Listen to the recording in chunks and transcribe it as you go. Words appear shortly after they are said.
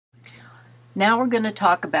Now we're going to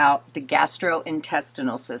talk about the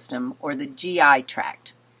gastrointestinal system, or the GI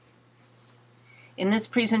tract. In this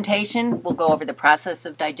presentation, we'll go over the process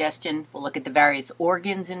of digestion. We'll look at the various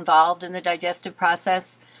organs involved in the digestive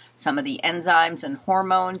process, some of the enzymes and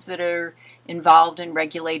hormones that are involved in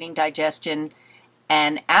regulating digestion,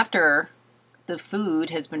 and after the food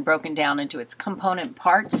has been broken down into its component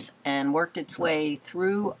parts and worked its way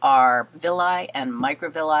through our villi and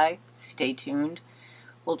microvilli, stay tuned.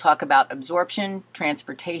 We'll talk about absorption,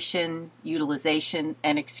 transportation, utilization,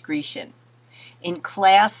 and excretion. In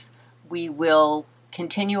class, we will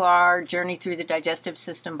continue our journey through the digestive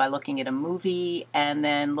system by looking at a movie and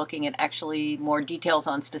then looking at actually more details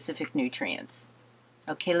on specific nutrients.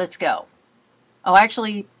 Okay, let's go. Oh,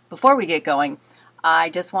 actually, before we get going,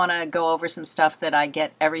 I just want to go over some stuff that I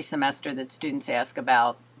get every semester that students ask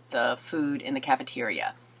about the food in the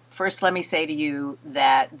cafeteria. First, let me say to you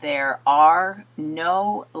that there are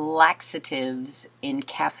no laxatives in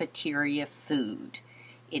cafeteria food.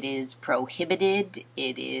 It is prohibited,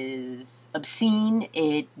 it is obscene,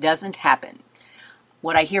 it doesn't happen.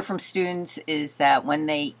 What I hear from students is that when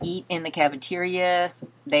they eat in the cafeteria,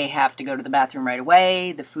 they have to go to the bathroom right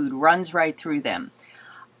away, the food runs right through them.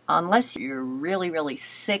 Unless you're really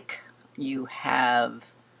sick, you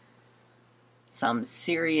have some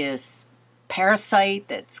serious parasite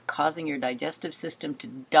that's causing your digestive system to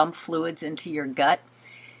dump fluids into your gut,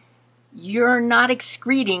 you're not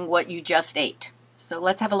excreting what you just ate. So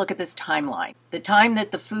let's have a look at this timeline. The time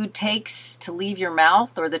that the food takes to leave your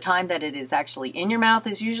mouth, or the time that it is actually in your mouth,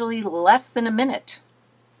 is usually less than a minute.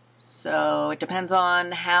 So it depends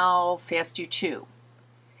on how fast you chew.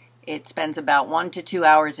 It spends about 1 to 2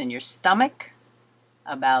 hours in your stomach,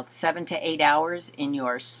 about 7 to 8 hours in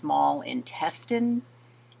your small intestine,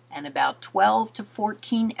 and about 12 to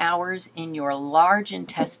 14 hours in your large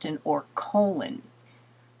intestine or colon.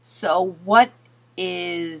 So what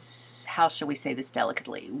is, how shall we say this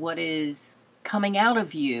delicately, what is coming out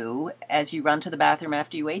of you as you run to the bathroom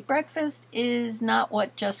after you ate breakfast is not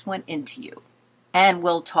what just went into you. And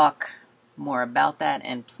we'll talk more about that,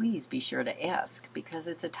 and please be sure to ask, because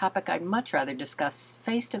it's a topic I'd much rather discuss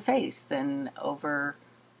face-to-face than over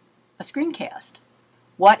a screencast.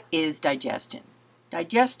 What is digestion?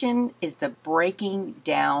 Digestion is the breaking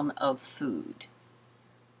down of food.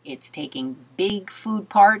 It's taking big food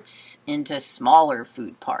parts into smaller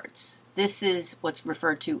food parts. This is what's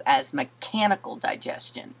referred to as mechanical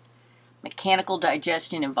digestion. Mechanical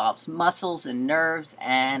digestion involves muscles and nerves,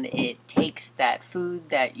 and it takes that food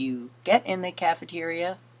that you get in the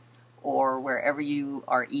cafeteria or wherever you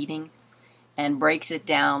are eating and breaks it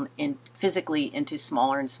down physically into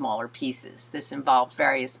smaller and smaller pieces. This involves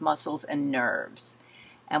various muscles and nerves.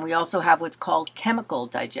 And we also have what's called chemical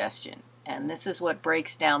digestion. And this is what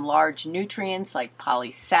breaks down large nutrients like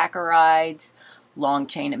polysaccharides,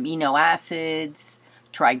 long-chain amino acids,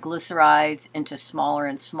 triglycerides into smaller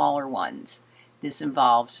and smaller ones. This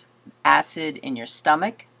involves acid in your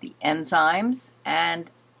stomach, the enzymes, and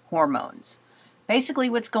hormones. Basically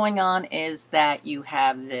what's going on is that you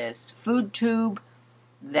have this food tube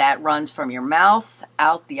that runs from your mouth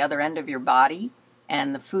out the other end of your body,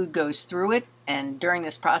 and the food goes through it, and during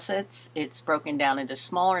this process it's broken down into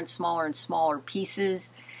smaller and smaller and smaller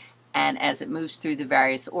pieces, and as it moves through the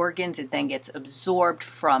various organs it then gets absorbed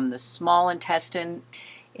from the small intestine.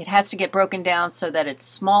 It has to get broken down so that it's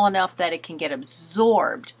small enough that it can get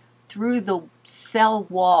absorbed through the cell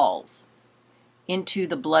walls into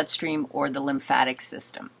the bloodstream or the lymphatic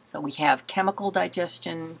system. So we have chemical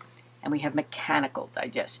digestion and we have mechanical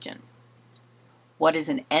digestion. What is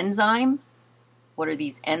an enzyme? What are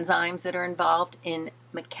these enzymes that are involved in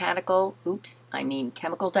chemical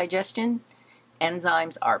digestion?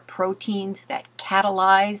 Enzymes are proteins that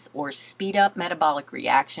catalyze or speed up metabolic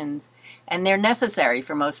reactions, and they're necessary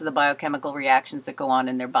for most of the biochemical reactions that go on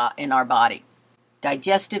in our body.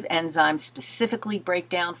 Digestive enzymes specifically break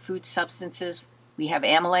down food substances. We have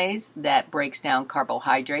amylase that breaks down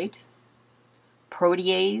carbohydrate,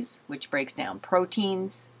 protease, which breaks down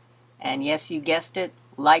proteins, and yes, you guessed it,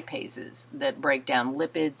 lipases that break down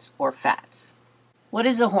lipids or fats. What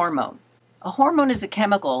is a hormone? A hormone is a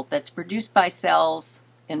chemical that's produced by cells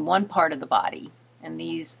in one part of the body, and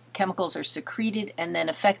these chemicals are secreted and then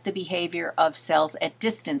affect the behavior of cells at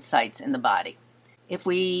distant sites in the body. If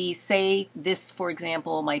we say this, for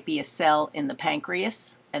example, might be a cell in the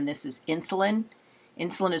pancreas, and this is insulin.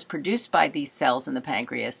 Insulin is produced by these cells in the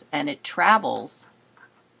pancreas, and it travels.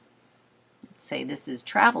 Let's say this is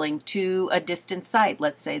traveling to a distant site.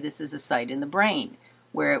 Let's say this is a site in the brain,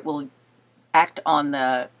 where it will act on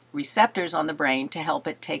the receptors on the brain to help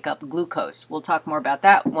it take up glucose. We'll talk more about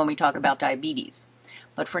that when we talk about diabetes.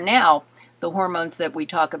 But for now, The hormones that we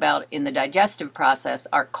talk about in the digestive process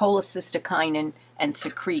are cholecystokinin and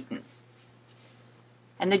secretin.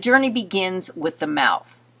 And the journey begins with the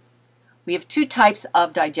mouth. We have two types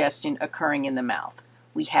of digestion occurring in the mouth.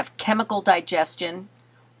 We have chemical digestion,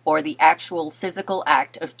 or the actual physical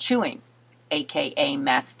act of chewing, aka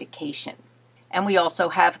mastication. And we also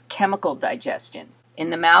have chemical digestion. In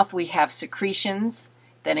the mouth we have secretions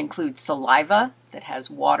that include saliva that has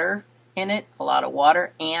water in it, a lot of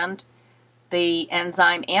water, and the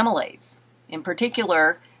enzyme amylase. In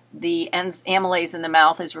particular, the amylase in the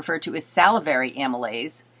mouth is referred to as salivary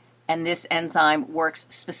amylase, and this enzyme works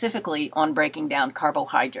specifically on breaking down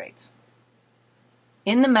carbohydrates.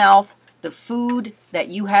 In the mouth, the food that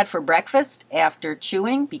you had for breakfast after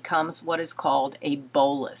chewing becomes what is called a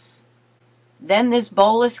bolus. Then this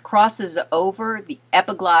bolus crosses over the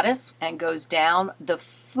epiglottis and goes down the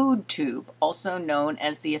food tube, also known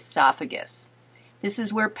as the esophagus. This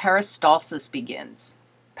is where peristalsis begins.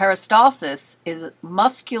 Peristalsis is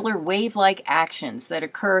muscular wave-like actions that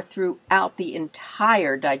occur throughout the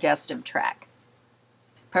entire digestive tract.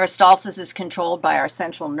 Peristalsis is controlled by our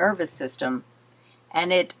central nervous system,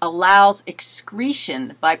 and it allows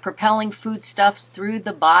excretion by propelling foodstuffs through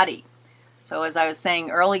the body. So as I was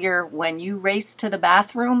saying earlier, when you race to the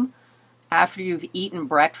bathroom after you've eaten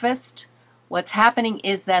breakfast, what's happening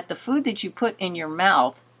is that the food that you put in your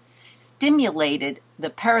mouth stimulated the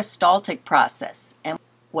peristaltic process, and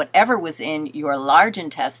whatever was in your large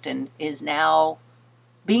intestine is now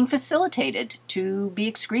being facilitated to be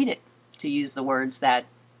excreted, to use the words that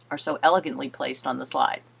are so elegantly placed on the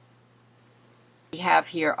slide. We have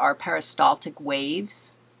here our peristaltic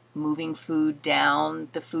waves moving food down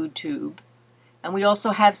the food tube. And we also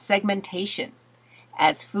have segmentation.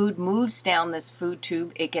 As food moves down this food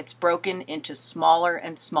tube, it gets broken into smaller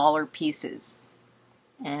and smaller pieces.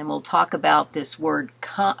 And we'll talk about this word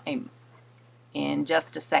chyme in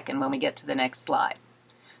just a second when we get to the next slide.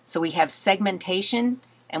 So we have segmentation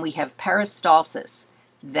and we have peristalsis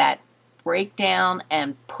that break down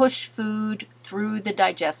and push food through the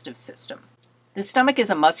digestive system. The stomach is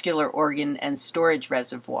a muscular organ and storage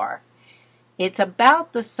reservoir. It's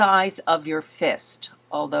about the size of your fist,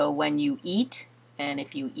 although when you eat, and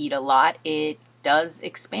if you eat a lot, it does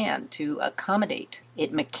expand to accommodate.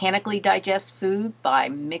 It mechanically digests food by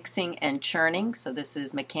mixing and churning, so this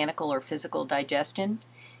is mechanical or physical digestion,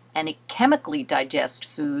 and it chemically digests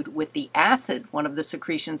food with the acid, one of the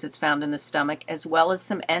secretions that's found in the stomach, as well as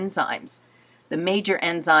some enzymes. The major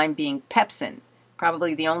enzyme being pepsin,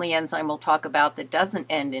 probably the only enzyme we'll talk about that doesn't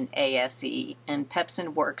end in ASE, and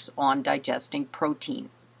pepsin works on digesting protein.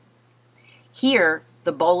 Here,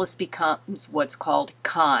 the bolus becomes what's called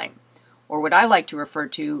chyme, or what I like to refer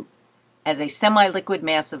to as a semi-liquid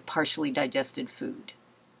mass of partially digested food.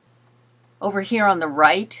 Over here on the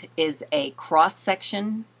right is a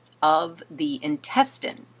cross-section of the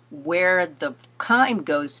intestine, where the chyme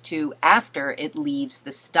goes to after it leaves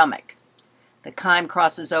the stomach. The chyme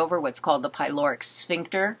crosses over what's called the pyloric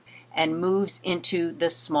sphincter and moves into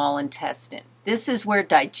the small intestine. This is where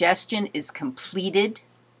digestion is completed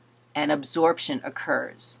and absorption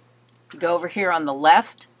occurs. If you go over here on the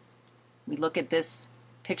left, we look at this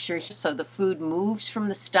picture here. So the food moves from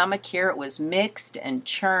the stomach here. It was mixed and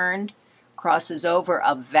churned, crosses over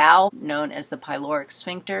a valve known as the pyloric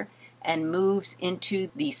sphincter, and moves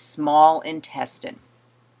into the small intestine.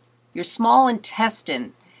 Your small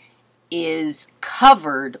intestine is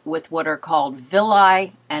covered with what are called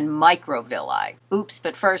villi and microvilli. Oops,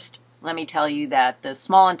 but first let me tell you that the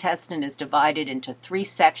small intestine is divided into three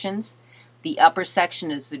sections. The upper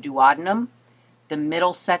section is the duodenum, the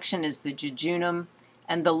middle section is the jejunum,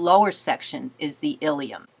 and the lower section is the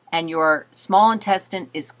ileum. And your small intestine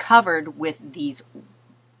is covered with these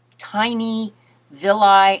tiny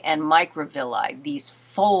villi and microvilli, these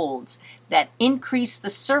folds that increase the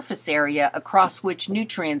surface area across which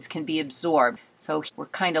nutrients can be absorbed. So we're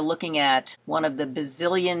kind of looking at one of the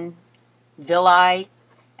bazillion villi,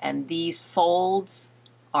 and these folds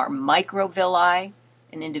are microvilli.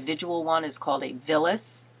 An individual one is called a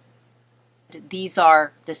villus. These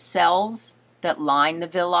are the cells that line the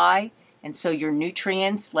villi, and so your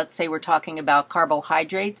nutrients, let's say we're talking about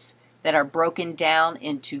carbohydrates that are broken down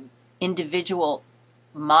into individual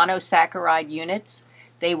monosaccharide units,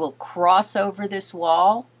 they will cross over this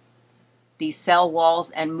wall, these cell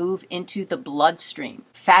walls, and move into the bloodstream.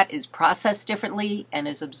 Fat is processed differently and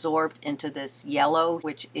is absorbed into this yellow,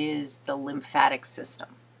 which is the lymphatic system.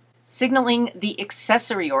 Signaling the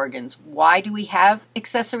accessory organs. Why do we have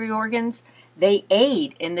accessory organs? They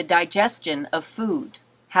aid in the digestion of food.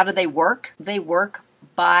 How do they work? They work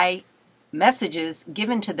by messages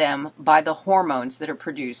given to them by the hormones that are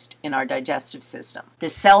produced in our digestive system. The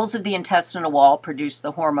cells of the intestinal wall produce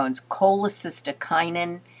the hormones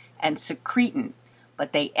cholecystokinin and secretin,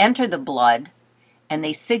 but they enter the blood and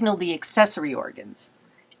they signal the accessory organs.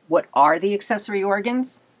 What are the accessory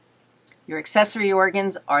organs? Your accessory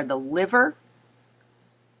organs are the liver,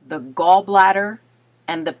 the gallbladder,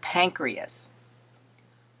 and the pancreas.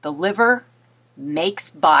 The liver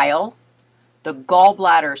makes bile, the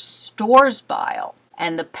gallbladder stores bile,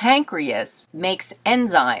 and the pancreas makes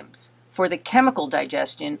enzymes for the chemical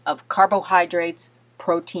digestion of carbohydrates,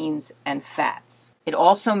 proteins, and fats. It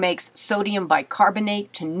also makes sodium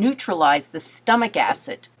bicarbonate to neutralize the stomach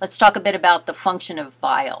acid. Let's talk a bit about the function of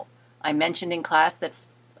bile. I mentioned in class that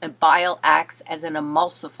bile acts as an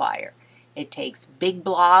emulsifier. It takes big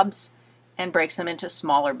blobs and breaks them into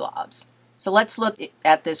smaller blobs. So let's look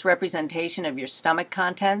at this representation of your stomach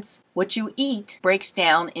contents. What you eat breaks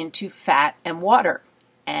down into fat and water,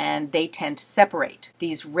 and they tend to separate.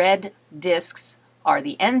 These red discs are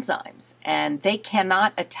the enzymes, and they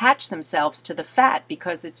cannot attach themselves to the fat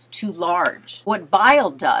because it's too large. What bile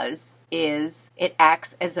does is it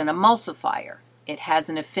acts as an emulsifier. It has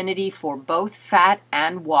an affinity for both fat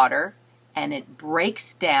and water, and it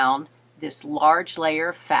breaks down this large layer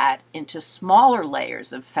of fat into smaller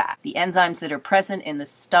layers of fat. The enzymes that are present in the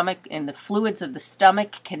stomach, in the fluids of the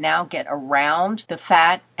stomach, can now get around the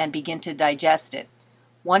fat and begin to digest it.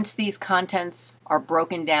 Once these contents are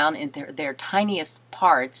broken down into their tiniest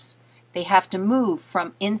parts, they have to move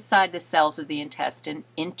from inside the cells of the intestine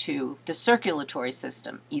into the circulatory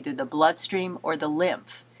system, either the bloodstream or the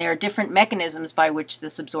lymph. There are different mechanisms by which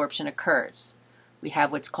this absorption occurs. We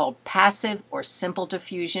have what's called passive or simple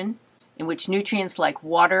diffusion, in which nutrients like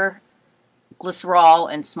water,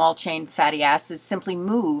 glycerol, and small-chain fatty acids simply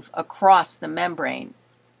move across the membrane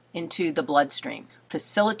into the bloodstream.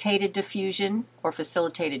 Facilitated diffusion or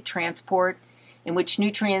facilitated transport, in which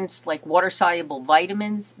nutrients like water-soluble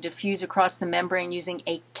vitamins diffuse across the membrane using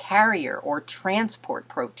a carrier or transport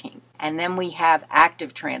protein. And then we have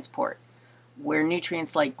active transport, where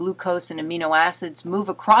nutrients like glucose and amino acids move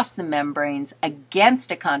across the membranes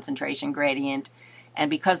against a concentration gradient, and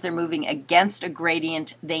because they're moving against a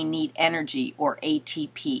gradient, they need energy, or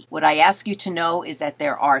ATP. What I ask you to know is that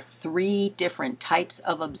there are 3 different types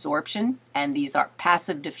of absorption, and these are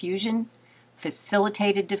passive diffusion,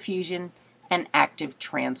 facilitated diffusion, and active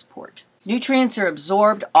transport. Nutrients are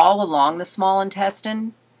absorbed all along the small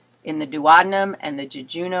intestine. In the duodenum and the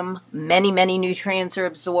jejunum, many nutrients are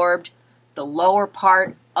absorbed. The lower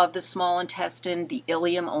part of the small intestine, the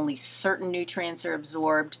ileum, only certain nutrients are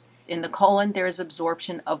absorbed. In the colon, there is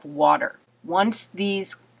absorption of water. Once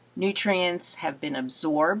these nutrients have been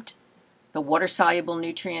absorbed, the water-soluble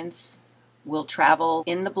nutrients will travel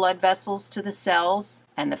in the blood vessels to the cells,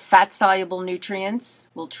 and the fat-soluble nutrients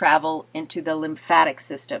will travel into the lymphatic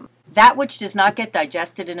system. That which does not get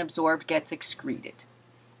digested and absorbed gets excreted,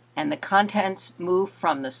 and the contents move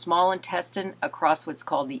from the small intestine across what's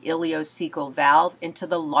called the ileocecal valve into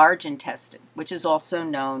the large intestine, which is also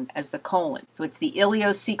known as the colon. So it's the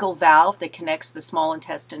ileocecal valve that connects the small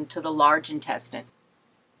intestine to the large intestine.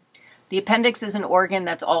 The appendix is an organ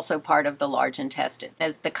that's also part of the large intestine.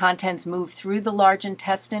 As the contents move through the large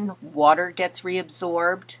intestine, water gets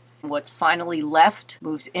reabsorbed. What's finally left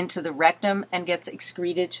moves into the rectum and gets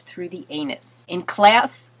excreted through the anus. In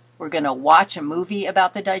class, we're going to watch a movie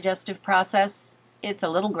about the digestive process. It's a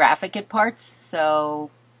little graphic at parts,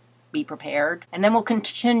 so be prepared. And then we'll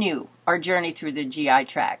continue our journey through the GI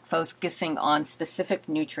tract, focusing on specific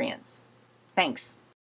nutrients. Thanks.